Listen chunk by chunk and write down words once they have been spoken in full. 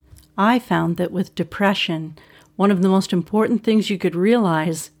I found that with depression, one of the most important things you could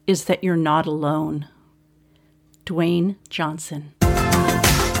realize is that you're not alone. Dwayne Johnson.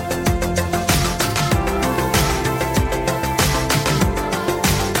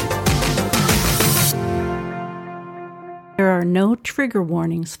 There are no trigger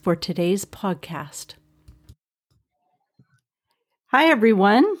warnings for today's podcast. Hi,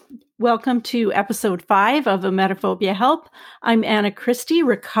 everyone. Welcome to episode 5 of Emetophobia Help. I'm Anna Christie,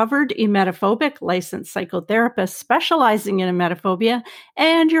 recovered emetophobic licensed psychotherapist specializing in emetophobia,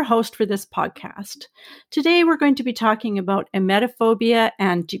 and your host for this podcast. Today, we're going to be talking about emetophobia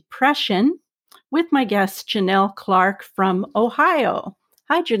and depression with my guest, Janelle Clark from Ohio.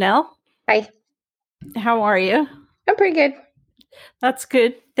 Hi, Janelle. Hi. How are you? I'm pretty good. That's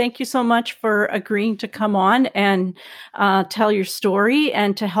good. Thank you so much for agreeing to come on and tell your story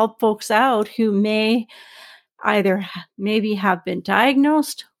and to help folks out who may either maybe have been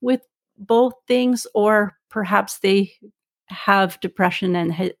diagnosed with both things, or perhaps they have depression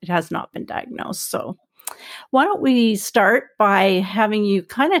and it has not been diagnosed. So why don't we start by having you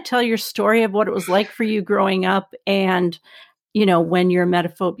kind of tell your story of what it was like for you growing up and, you know, when your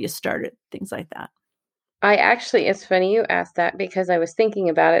emetophobia started, things like that. It's funny you asked that because I was thinking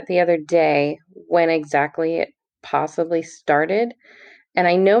about it the other day when exactly it possibly started. And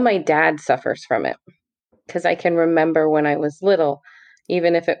I know my dad suffers from it because I can remember when I was little,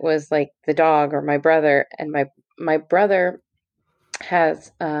 even if it was like the dog or my brother. And my brother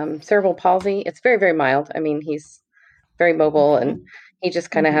has cerebral palsy. It's very, very mild. I mean, he's very mobile and he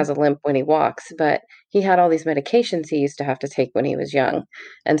just kind of has a limp when he walks, but he had all these medications he used to have to take when he was young.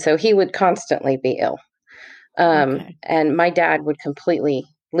 And so he would constantly be ill. And my dad would completely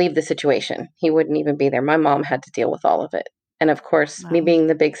leave the situation. He wouldn't even be there. My mom had to deal with all of it. And of course, me being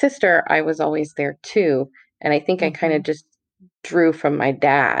the big sister, I was always there too. And I think I kind of just drew from my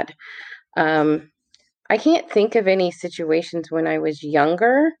dad. I can't think of any situations when I was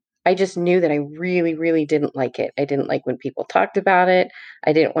younger. I just knew that I really, really didn't like it. I didn't like when people talked about it.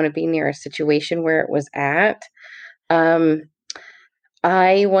 I didn't want to be near a situation where it was at. I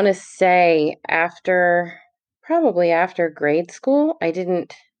want to say probably after grade school, I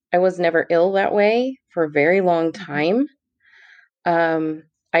was never ill that way for a very long time. I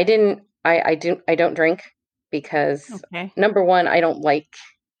don't drink because number one, I don't like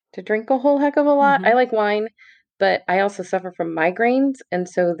to drink a whole heck of a lot. I like wine, but I also suffer from migraines. And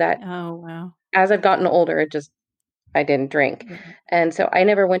so that, as I've gotten older, I didn't drink. And so I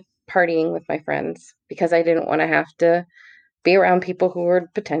never went partying with my friends because I didn't want to have to be around people who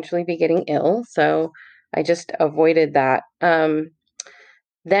would potentially be getting ill. So I just avoided that.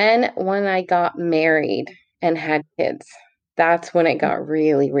 Then when I got married and had kids, that's when it got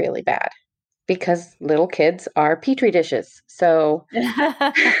really, really bad because little kids are petri dishes. So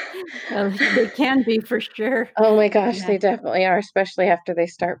they can be for sure. Oh my gosh, They definitely are, especially after they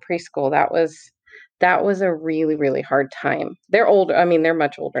start preschool. That was a really, really hard time. They're older. I mean, they're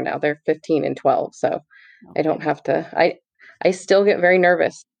much older now. They're 15 and 12. So I don't have to, I still get very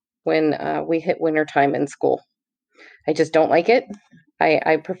nervous when we hit winter time in school. I just don't like it.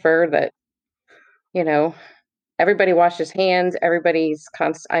 I prefer that, everybody washes hands.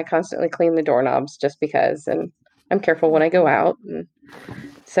 I constantly clean the doorknobs just because, and I'm careful when I go out. And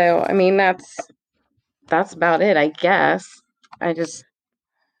so, I mean, that's about it, I guess.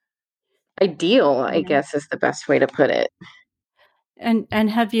 Ideal, I guess, is the best way to put it. And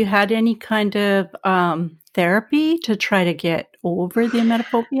have you had any kind of therapy to try to get over the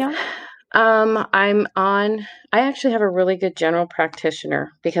emetophobia? I actually have a really good general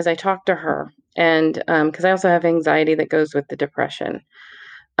practitioner because I talked to her, and because I also have anxiety that goes with the depression.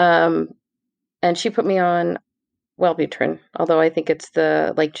 And she put me on Wellbutrin, although I think it's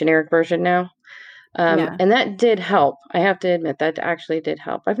the generic version now. And that did help. I have to admit that actually did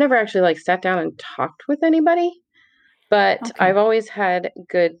help. I've never actually sat down and talked with anybody, but I've always had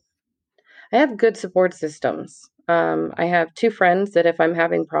I have good support systems. I have 2 friends that if I'm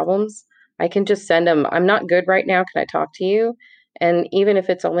having problems, I can just send them, I'm not good right now. Can I talk to you? And even if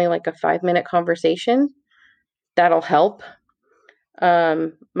it's only a 5-minute conversation, that'll help.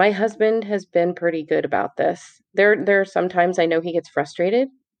 My husband has been pretty good about this. There are sometimes I know he gets frustrated,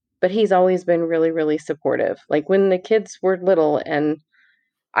 but he's always been really, really supportive. Like when the kids were little and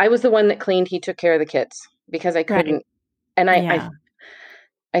I was the one that cleaned, he took care of the kids because I couldn't. Right. And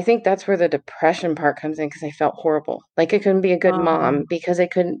I think that's where the depression part comes in because I felt horrible. I couldn't be a good mom because I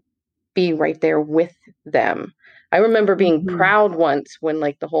couldn't be right there with them. I remember being proud once when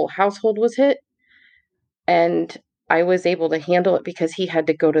the whole household was hit and I was able to handle it because he had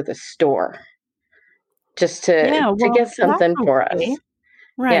to go to the store just to get something for us.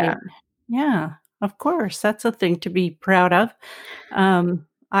 Yeah. Right. Yeah, of course. That's a thing to be proud of.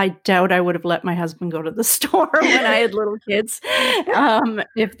 I doubt I would have let my husband go to the store when I had little kids,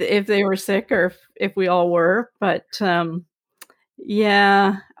 if they were sick or if we all were. But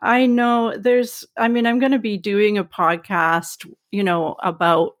yeah, I know I mean, I'm going to be doing a podcast,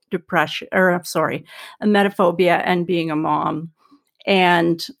 about depression or I'm sorry, emetophobia and being a mom.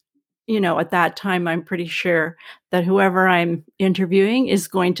 And at that time, I'm pretty sure that whoever I'm interviewing is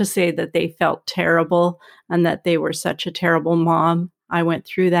going to say that they felt terrible and that they were such a terrible mom. I went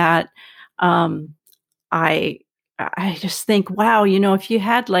through that. Um, I I just think, wow, if you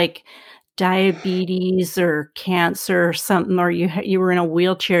had like diabetes or cancer or something, or you were in a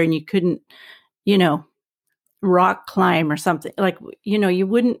wheelchair and you couldn't, you know, rock climb or something, like you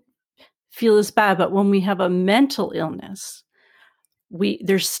wouldn't feel as bad. But when we have a mental illness,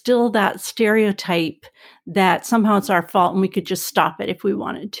 there's still that stereotype that somehow it's our fault and we could just stop it if we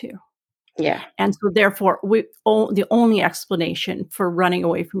wanted to. Yeah. And so therefore the only explanation for running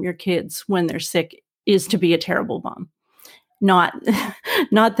away from your kids when they're sick is to be a terrible mom. Not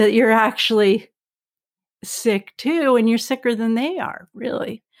not that you're actually sick too and you're sicker than they are,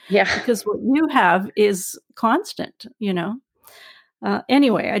 really. Yeah. Because what you have is constant.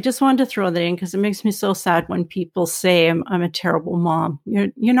 Anyway, I just wanted to throw that in because it makes me so sad when people say I'm a terrible mom.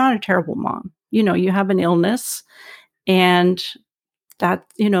 You're not a terrible mom. You have an illness, and that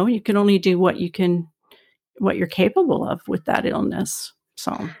you can only do what you're capable of with that illness.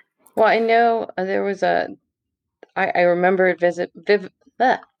 So, Well, I know there was I remember it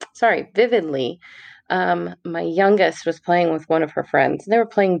vividly. My youngest was playing with one of her friends. They were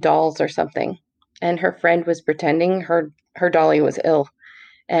playing dolls or something, and her friend was pretending her dolly was ill.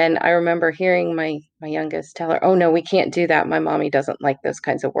 And I remember hearing my youngest tell her, "Oh no, we can't do that. My mommy doesn't like those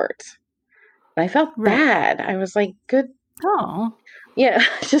kinds of words." And I felt right. bad. I was like, "Good." Oh, Yeah,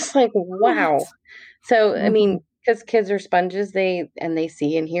 just like, oh, wow. So, I mhm. mean, because kids are sponges, they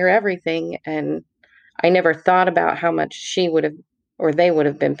see and hear everything, and I never thought about how much she would have or they would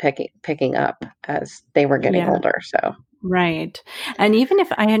have been picking up as they were getting Yeah. older. So, Right. And even if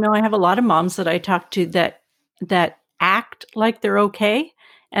I know I have a lot of moms that I talk to that act like they're okay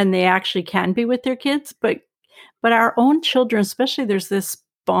and they actually can be with their kids, but our own children, especially, there's this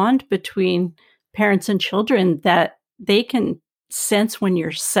bond between parents and children that they can sense when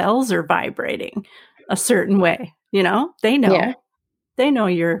your cells are vibrating a certain way, They yeah. know. They know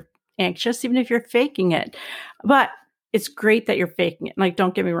you're anxious even if you're faking it. But it's great that you're faking it. Like,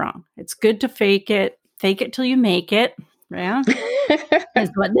 don't get me wrong. It's good to fake it. Fake it till you make it. Yeah, is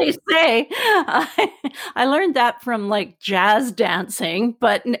what they say. I learned that from like jazz dancing,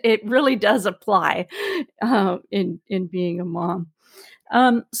 but it really does apply in being a mom.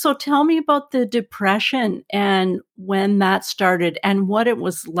 So tell me about the depression and when that started and what it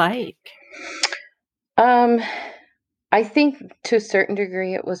was like. um, I think to a certain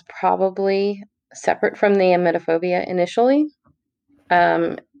degree it was probably separate from the emetophobia initially.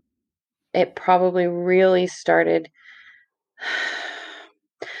 Um, it probably really started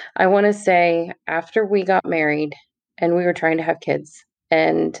I wanna say after we got married and we were trying to have kids,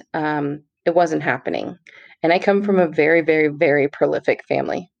 and, it wasn't happening. And I come from a Mm, very, very, very prolific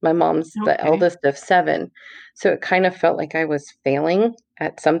family. My mom's the okay. eldest of 7, so it kind of felt like I was failing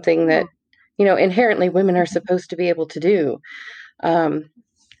at something that, Oh, inherently women are mhm. supposed to be able to do. Um,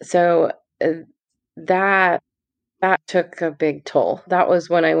 so, that that took a big toll. That was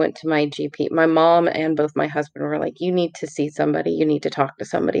when I went to my GP. My mom and both my husband were like, "You need to see somebody. You need to talk to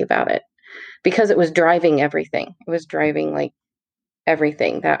somebody about it." Because it was driving everything. It was driving, like,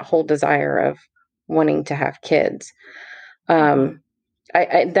 everything, that whole desire of wanting to have kids. Oh, Um,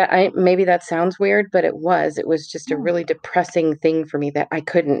 I maybe that sounds weird, but it was just a oh. really depressing thing for me that I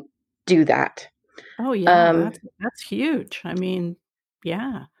couldn't do that. Oh, yeah, Um, that's huge. I mean,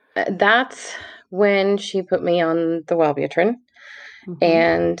 yeah. that's when she put me on the Wellbutrin, Mhm.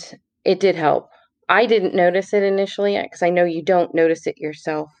 and it did help. I didn't notice it initially because I know you don't notice it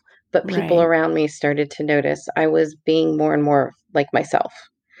yourself, but people Right. around me started to notice I was being more and more like myself.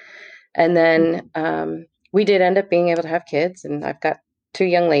 And then, Mhm. we did end up being able to have kids, and I've got 2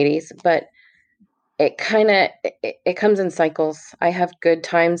 young ladies, but it kinda it comes in cycles. I have good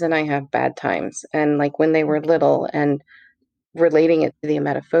times and I have bad times, and, like, when they were Okay. little and relating it to the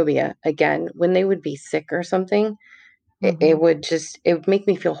emetophobia, again, when they would be sick or something, Mhm. it would make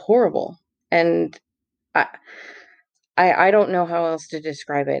me feel horrible, and I I don't know how else to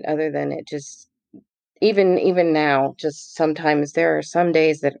describe it other than it just even now, just sometimes there are some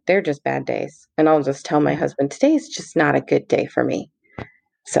days that they're just bad days, and I'll just tell my Yeah. husband, "Today's just not a good day for me."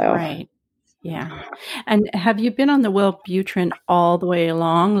 So, Right. Yeah. And have you been on the Wellbutrin all the way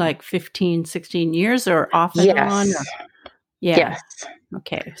along, like 15, 16 years, or off and on? Yes. Or? Yeah. Yes.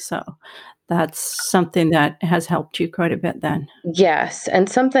 Okay. So that's something that has helped you quite a bit then. Yes. And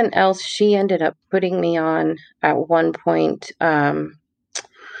something else she ended up putting me on at one point. Oh,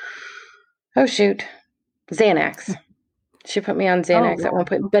 shoot. Xanax. She put me on Oh, Xanax at one wow.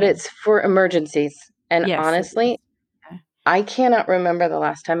 point, but Okay. it's for emergencies. And Yes, it is. honestly, Okay. I cannot remember the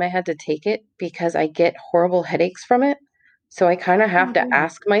last time I had to take it because I get horrible headaches from it. So I kind of have Oh, to really?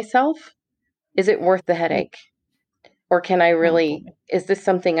 ask myself, is it worth the Mm. headache? Or can I Oh, really, boy. is this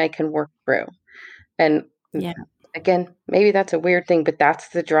something I can work through? And Yeah. again, maybe that's a weird thing, but that's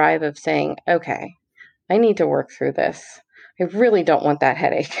the drive of saying, okay, I need to work through this. I really don't want that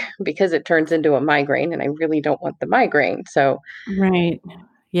headache because it turns into a migraine and I really don't want the migraine. So, Right.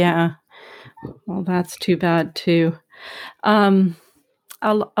 Yeah. Well, that's too bad too. Um,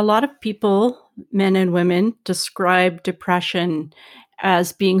 a lot of people, men and women, describe depression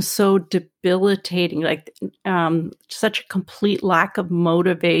as being so debilitating, like such a complete lack of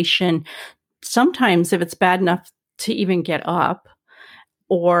motivation. Sometimes, if it's bad enough to even get up,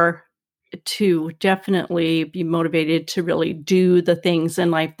 or to definitely be motivated to really do the things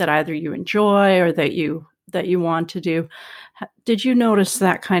in life that either you enjoy or that you want to do. Did you notice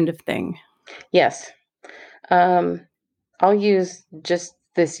that kind of thing? yes, um, I'll use just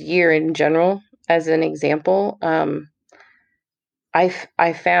this year in general as an example.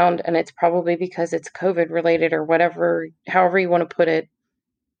 I found, and it's probably because it's COVID related or whatever, however you want to put it.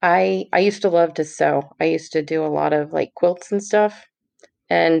 I used to love to sew. I used to do a lot of like quilts and stuff,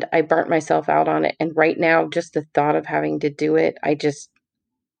 and I burnt myself out on it. And right now, just the thought of having to do it,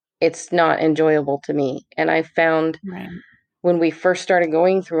 it's not enjoyable to me. And I found Right. when we first started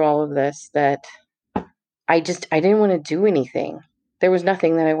going through all of this that I didn't want to do anything. There was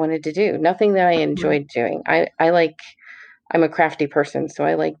nothing that I wanted to do, nothing that I Right. enjoyed doing. I'm a crafty person, so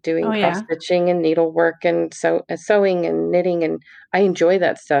I like doing Oh, cross yeah. stitching and needlework and sewing and knitting, and I enjoy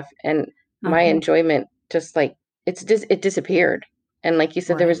that stuff. And my Uh-huh. enjoyment just like it disappeared. And like you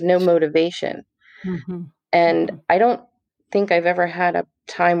said, there was Right. no motivation. Mhm. And Mhm. I don't think I've ever had a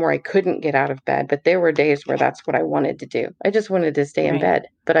time where I couldn't get out of bed, but there were days where that's what I wanted to do. I just wanted to stay in Right. bed,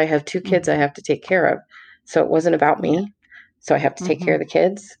 but I have 2 kids I Mhm. have to take care of. So it wasn't about Yeah. me. So I have to take care of Mhm. the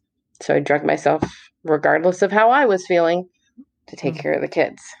kids. So I drug myself, regardless of how I was feeling, to take care Mhm. of the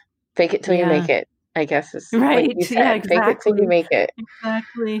kids. Fake it till you Yeah. make it, I guess is like you Right. Yeah, said. Fake it till you exactly. make it.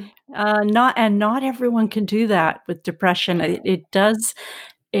 Exactly. Not everyone can do that with depression. It does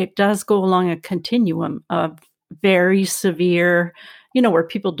go along a continuum of very severe, where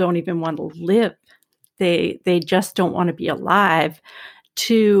people don't even want to live. They just don't want to be alive,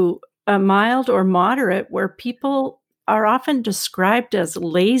 to a mild or moderate where people are often described as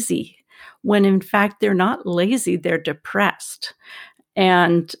lazy when in fact they're not lazy, they're depressed.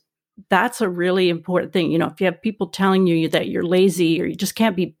 And that's a really important thing. If you have people telling you that you're lazy or you just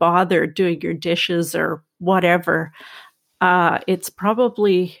can't be bothered doing your dishes or whatever, it's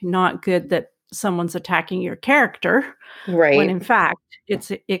probably not good that someone's attacking your character when Right. in fact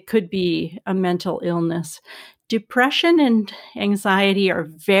it could be a mental illness. Depression and anxiety are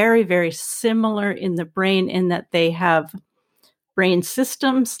very, very similar in the brain in that they have brain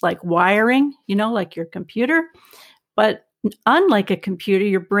systems like wiring, like your computer. But unlike a computer,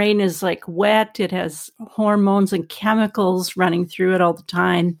 your brain is like wet. It has hormones and chemicals running through it all the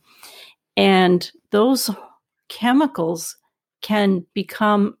time. And those chemicals can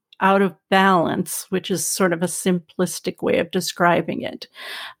become out of balance, which is sort of a simplistic way of describing it.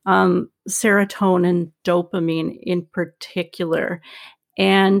 Serotonin, dopamine in particular,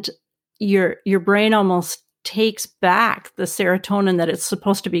 and your brain almost takes back the serotonin that it's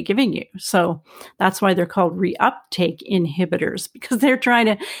supposed to be giving you. So that's why they're called reuptake inhibitors, because they're trying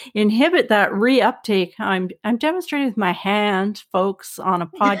to inhibit that reuptake. I'm demonstrating with my hand, folks, on a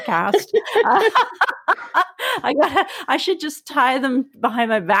podcast. I should just tie them behind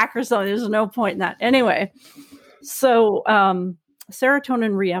my back or something. There's no point in that. Anyway, so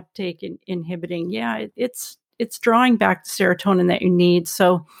serotonin reuptake inhibiting, yeah, it's drawing back the serotonin that you need.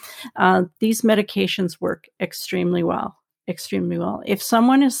 So these medications work extremely well, extremely well. If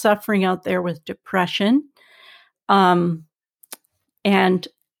someone is suffering out there with depression um, and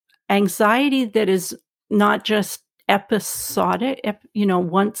anxiety that is not just episodic,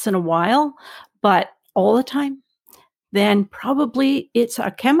 once in a while, but all the time, then probably it's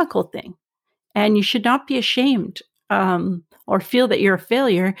a chemical thing. And you should not be ashamed or feel that you're a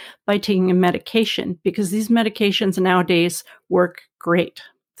failure by taking a medication, because these medications nowadays work great.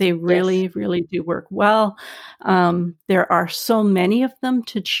 They Yes. really, really do work well. There are so many of them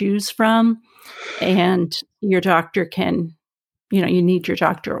to choose from. And your doctor can, you need your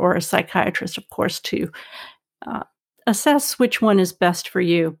doctor or a psychiatrist, of course, to assess which one is best for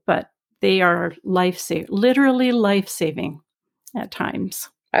you. But they are literally life-saving at times.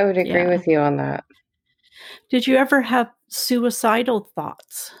 I would agree Yeah. with you on that. Did you ever have suicidal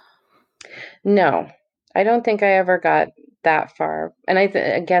thoughts? No, I don't think I ever got that far. And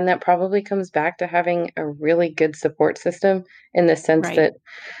again, that probably comes back to having a really good support system in the sense Right. that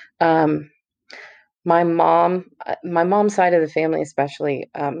um, my mom's side of the family, especially,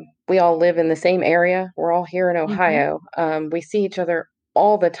 we all live in the same area. We're all here in Mhm. Ohio. We see each other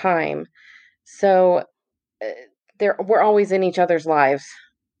all the time. So uh, we're always in each other's lives.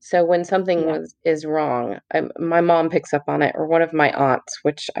 So when something Yeah. is wrong, my mom picks up on it, or one of my aunts,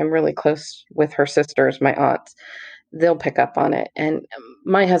 which I'm really close with her sisters, my aunts, they'll pick up on it. And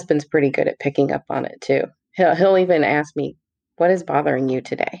my husband's pretty good at picking up on it too. He'll even ask me, "What is bothering you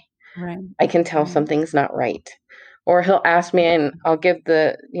today?" Right. I can tell Right. something's not right. Or he'll ask me and I'll give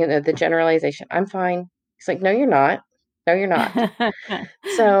the generalization. I'm fine. He's like, "No, you're not. No, you're not."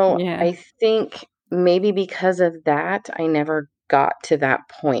 So Yeah. I think maybe because of that, I never got to that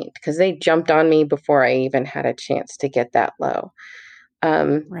point because they jumped on me before I even had a chance to get that low.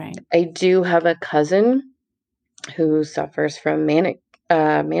 Um, Right. I do have a cousin who suffers from manic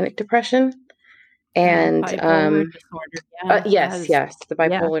depression, and Bipolar disorder. Yeah. yes, yes, the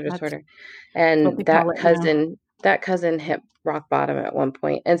bipolar That's disorder, what they and call it now. that cousin hit rock bottom at one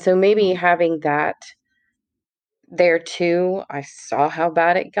point, and so maybe Mm. having that there too, I saw how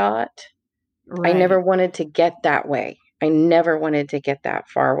bad it got. I never Right. wanted to get that way. I never wanted to get that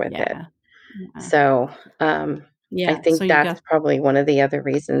far with it. Yeah. Yeah. So, I Yeah. So think you that's got probably one of the other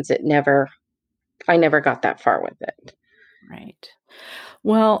reasons I never got that far with it. right.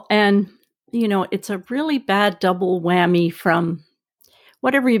 Well, and it's a really bad double whammy from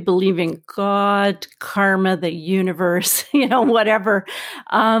whatever you believe in, God, karma, the universe, whatever,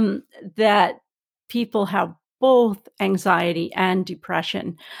 that people have both anxiety and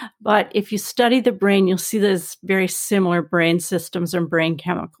depression. But if you study the brain, you'll see there's very similar brain systems and brain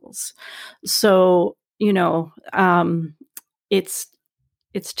chemicals. So,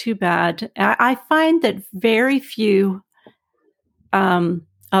 it's too bad. I find that very few um,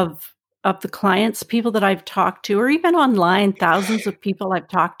 of the clients, people that I've talked to, or even online, thousands of people I've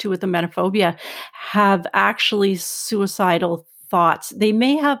talked to with emetophobia have actually suicidal thoughts. They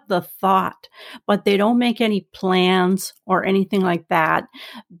may have the thought, but they don't make any plans or anything like that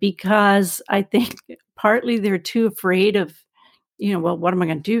because I think partly they're too afraid of, well, what am I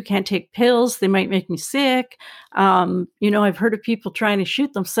going to do? Can't take pills. They might make me sick. I've heard of people trying to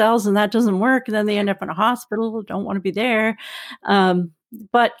shoot themselves and that doesn't work. And then they end up in a hospital, don't want to be there.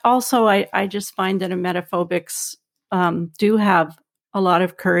 But also, I just find that emetophobics do have a lot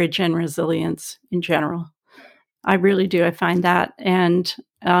of courage and resilience in general. I really do. I find that. And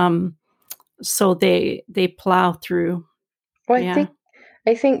so they plow through. Well, Yeah.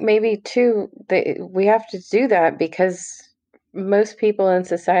 I think maybe too that we have to do that because most people in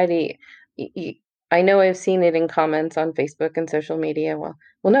society, y y I know I've seen it in comments on Facebook and social media. Well,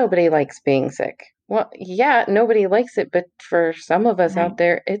 nobody likes being sick. Well, yeah, nobody likes it, but for some of us Right. out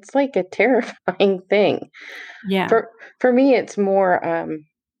there, it's like a terrifying thing. Yeah. For for me, it's more.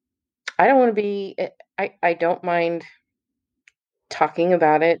 I don't want to be. I don't mind talking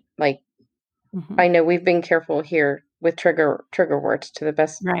about it. Like Hmm. I know we've been careful here with trigger words to the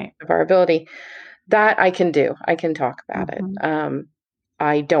best Right. of our ability. That I can do. I can talk about it. Hmm.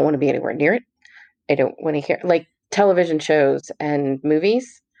 I don't wanna be anywhere near it. I don't wanna hear like, television shows and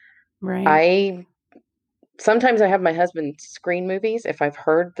movies, Right. I sometimes I have my husband screen movies if I've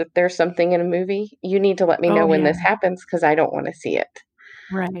heard that there's something in a movie, "You need to let me know Oh, when yeah. this happens because I don't wanna see it."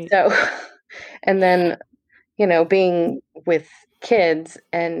 Right. So and then, being with kids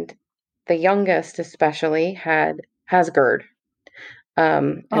and the youngest especially has GERD,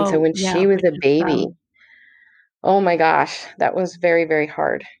 and so Oh, when yeah, she was which a is, baby, oh my gosh, that was very, very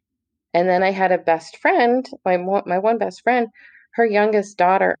hard. And then I had a best friend, my one best friend, her youngest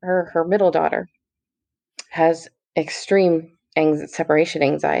daughter, her middle daughter, has extreme separation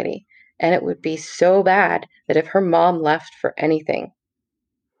anxiety, and it would be so bad that if her mom left for anything,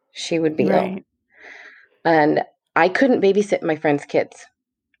 she would be ill. right. And I couldn't babysit my friend's kids.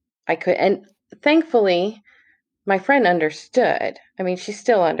 I could, and thankfully, my friend understood. I mean, she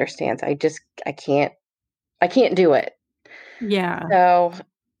still understands. I can't do it. Yeah. So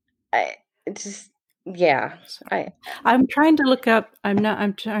I it just, yeah, So I, I'm trying to look up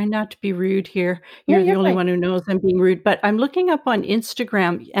I'm trying not to be rude here. no, You're the you're only fine. one who knows I'm being rude, but I'm looking up on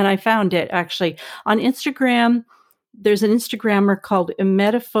Instagram, and I found it actually. On Instagram, there's an Instagrammer called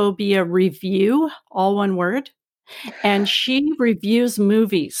Emetophobia Review, all one word, and she reviews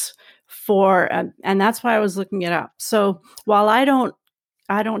movies for, and that's why I was looking it up. So while I don't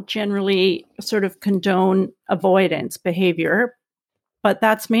generally sort of condone avoidance behavior, but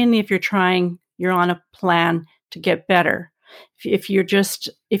that's mainly if you're on a plan to get better. If you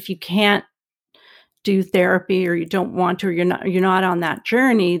can't do therapy, or you don't want to, or you're not on that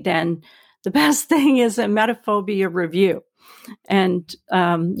journey, then the best thing is a Emetophobia Review. And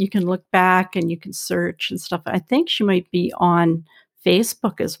you can look back and you can search and stuff. I think she might be on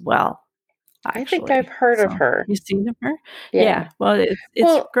Facebook as well, I think I've actually. heard of So her. you've seen of her? Yeah. Well, it's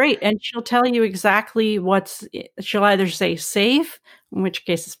Well, great. And she'll tell you exactly she'll either say safe, in which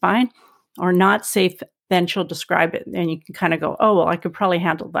case it's fine, or not safe. Then she'll describe it, and you can kind of go, oh, well, I could probably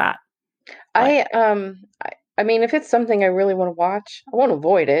handle that. But I mean, if it's something I really want to watch, I won't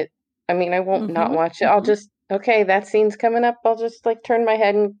avoid it. I mean, I won't not watch it. I'll just, okay, that scene's coming up. I'll just like turn my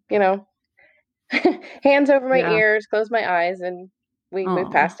head and, hands over my yeah. ears, close my eyes, and we move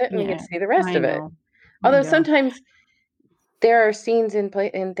Oh, past it and we get yeah. to see the rest I of it. know. I Although know. sometimes there are scenes in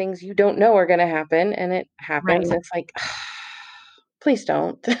things you don't know are going to happen, and it happens. Right. It's like, please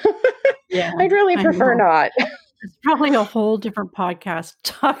don't. Yeah. I'd really I prefer know. not. It's probably a whole different podcast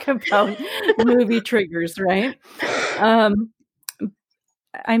to talk about movie triggers, right?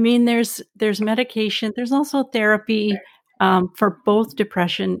 I mean, there's medication. There's also therapy for both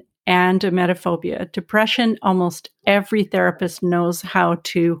depression and emetophobia. Depression, almost every therapist knows how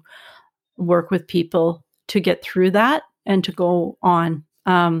to work with people to get through that and to go on.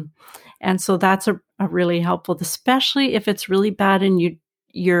 And so that's a really helpful, especially if it's really bad and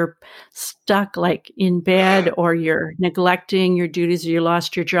you're stuck like in bed, or you're neglecting your duties, or you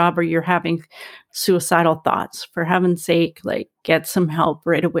lost your job, or you're having suicidal thoughts. For heaven's sake, like, get some help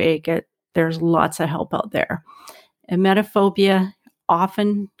right away. There's lots of help out there. Emetophobia,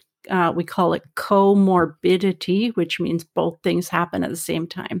 often we call it comorbidity, which means both things happen at the same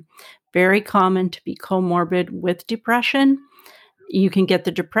time. Very common to be comorbid with depression. You can get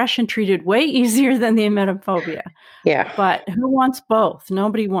the depression treated way easier than the emetophobia. Yeah. But who wants both?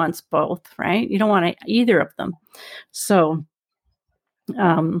 Nobody wants both, right? You don't want either of them. So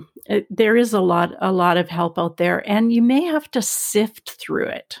there is a lot of help out there, and you may have to sift through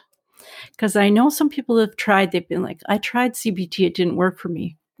it. Because I know some people have tried, they've been like, I tried CBT, it didn't work for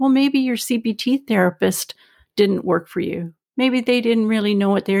me. Well, maybe your CBT therapist didn't work for you. Maybe they didn't really know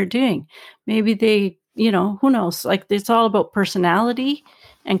what they were doing. Maybe they, who knows? Like, it's all about personality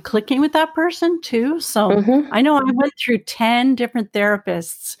and clicking with that person too. So I know I went through 10 different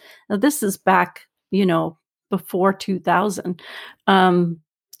therapists. Now, this is back, before 2000,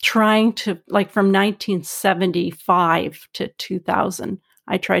 trying to, like, from 1975 to 2000.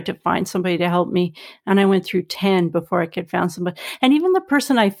 I tried to find somebody to help me, and I went through 10 before I could find somebody. And even the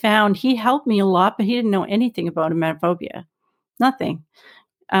person I found, he helped me a lot, but he didn't know anything about emetophobia. Nothing.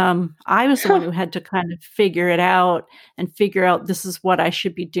 I was the one who had to kind of figure it out and figure out this is what I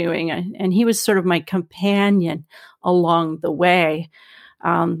should be doing. And he was sort of my companion along the way,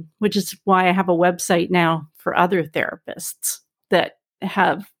 which is why I have a website now for other therapists that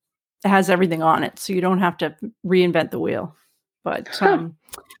has everything on it, so you don't have to reinvent the wheel. But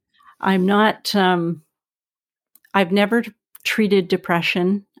I'm not. I've never treated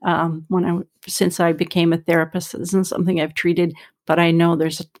depression since I became a therapist. It isn't something I've treated, but I know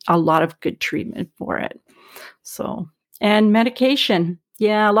there's a lot of good treatment for it. So, and medication.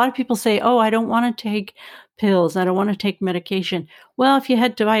 Yeah, a lot of people say, "Oh, I don't want to take pills. I don't want to take medication." Well, if you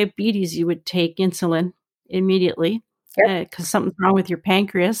had diabetes, you would take insulin immediately, because something's wrong with your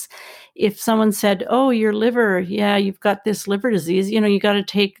pancreas. If someone said, "Oh, your liver, yeah, you've got this liver disease, you got to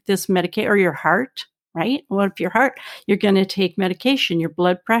take this medication," or your heart, right? What if your heart? You're going to take medication, your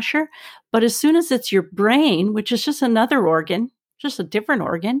blood pressure. But as soon as it's your brain, which is just another organ, just a different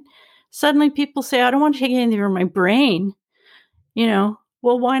organ, suddenly people say, "I don't want to take anything for my brain."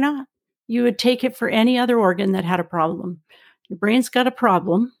 Well, why not? You would take it for any other organ that had a problem. Your brain's got a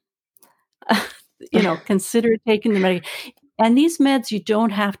problem. Consider taking the medication. And these meds you don't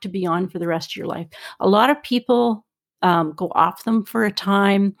have to be on for the rest of your life. A lot of people go off them for a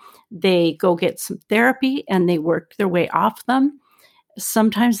time. They go get some therapy and they work their way off them.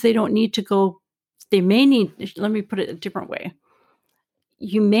 Sometimes they don't need to go. They may need, let me put it a different way.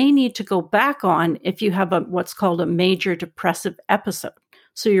 You may need to go back on if you have what's called a major depressive episode.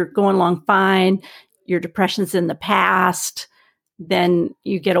 So you're going along fine, your depression's in the past, then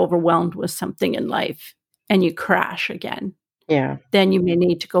you get overwhelmed with something in life and you crash again. Yeah. Then you may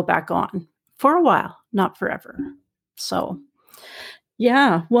need to go back on for a while, not forever. So,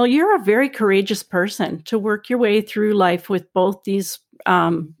 Yeah. Well, you're a very courageous person to work your way through life with both these,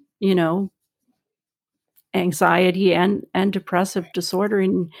 you know, anxiety and depressive disorder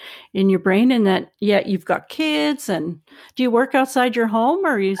in your brain, and that yet you've got kids. And do you work outside your home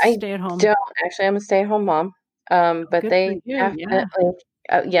or you I stay at home? don't actually, I'm a stay-at-home mom, but Good for they you. Yeah. definitely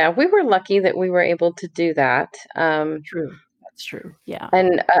yeah, we were lucky that we were able to do that, True. That's true. Yeah.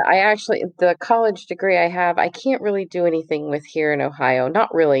 and, I actually the college degree I have, I can't really do anything with here in Ohio,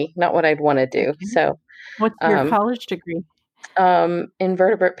 not really, not what I'd wanna do, Okay. so, What's your um, college degree?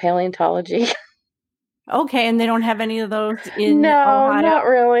 invertebrate paleontology. Okay, and they don't have any of those in No, Ohio? not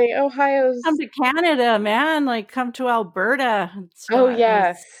really, Come Ohio's to Canada, man, like, come to Alberta and oh,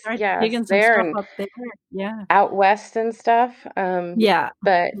 yes, start yes, digging some there stuff and up there. Yeah. out west and stuff, Yeah.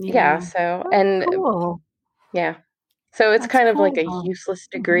 but yeah, Yeah. so That's and cool. yeah. So it's That's kind of like cool. a useless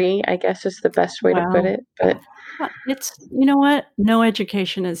Mhm. degree, I guess is the best way to put Wow. it, but It's you know what? No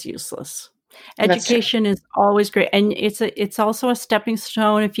education is useless. that's true. Education is always great, and it's also a stepping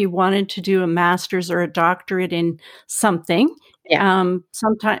stone if you wanted to do a master's or a doctorate in something. Yeah.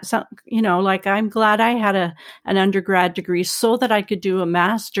 Sometimes, like, I'm glad I had an undergrad degree so that I could do a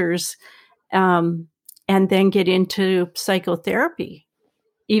master's, um, and then get into psychotherapy,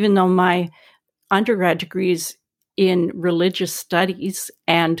 even though my undergrad degrees in religious studies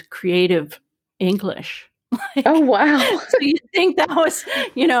and creative English. Oh, Like, wow. so you'd think that was,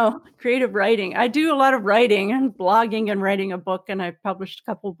 creative writing. I do a lot of writing and blogging and writing a book, and I've published a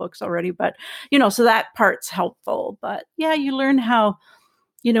couple books already, but, so that part's helpful. But yeah, you learn how,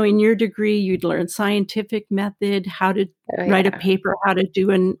 in your degree, you'd learn scientific method, how to Oh, write a yeah. paper, how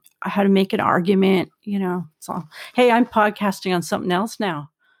to make an argument. So, hey, I'm podcasting on something else now.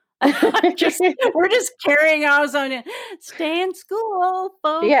 We're just carrying on. Stay in school,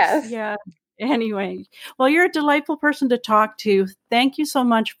 folks. Yes. Yeah. Anyway, well, you're a delightful person to talk to. Thank you so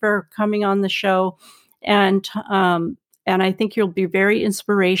much for coming on the show, and I think you'll be very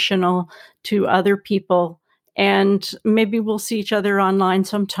inspirational to other people. And maybe we'll see each other online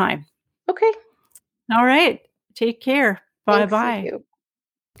sometime. Okay. All right. Take care. Bye Thanks, you bye. too.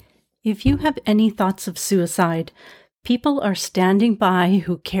 If you have any thoughts of suicide, people are standing by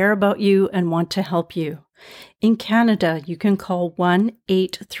who care about you and want to help you. In Canada, you can call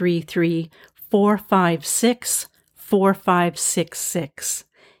 1-833-456-4566.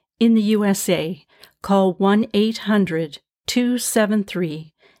 In the USA, call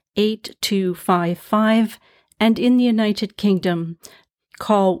 1-800-273-8255. And in the United Kingdom,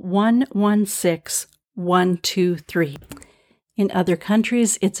 call 116-123. In other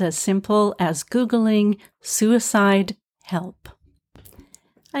countries, it's as simple as Googling suicide help.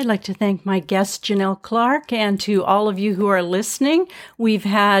 I'd like to thank my guest, Janelle Clark, and to all of you who are listening. We've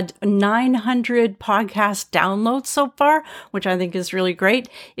had 900 podcast downloads so far, which I think is really great.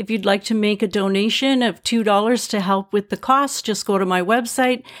 If you'd like to make a donation of $2 to help with the costs, just go to my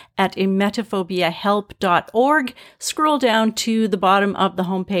website at emetophobiahelp.org. Scroll down to the bottom of the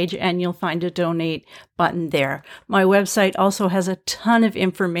homepage and you'll find a donate button there. My website also has a ton of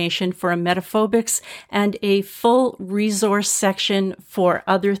information for emetophobics and a full resource section for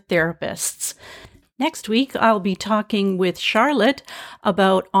other therapists. Next week, I'll be talking with Charlotte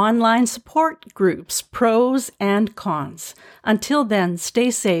about online support groups, pros and cons. Until then,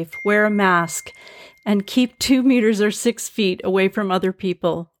 stay safe, wear a mask, and keep 2 meters or 6 feet away from other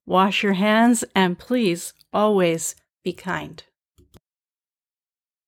people. Wash your hands, and please always be kind.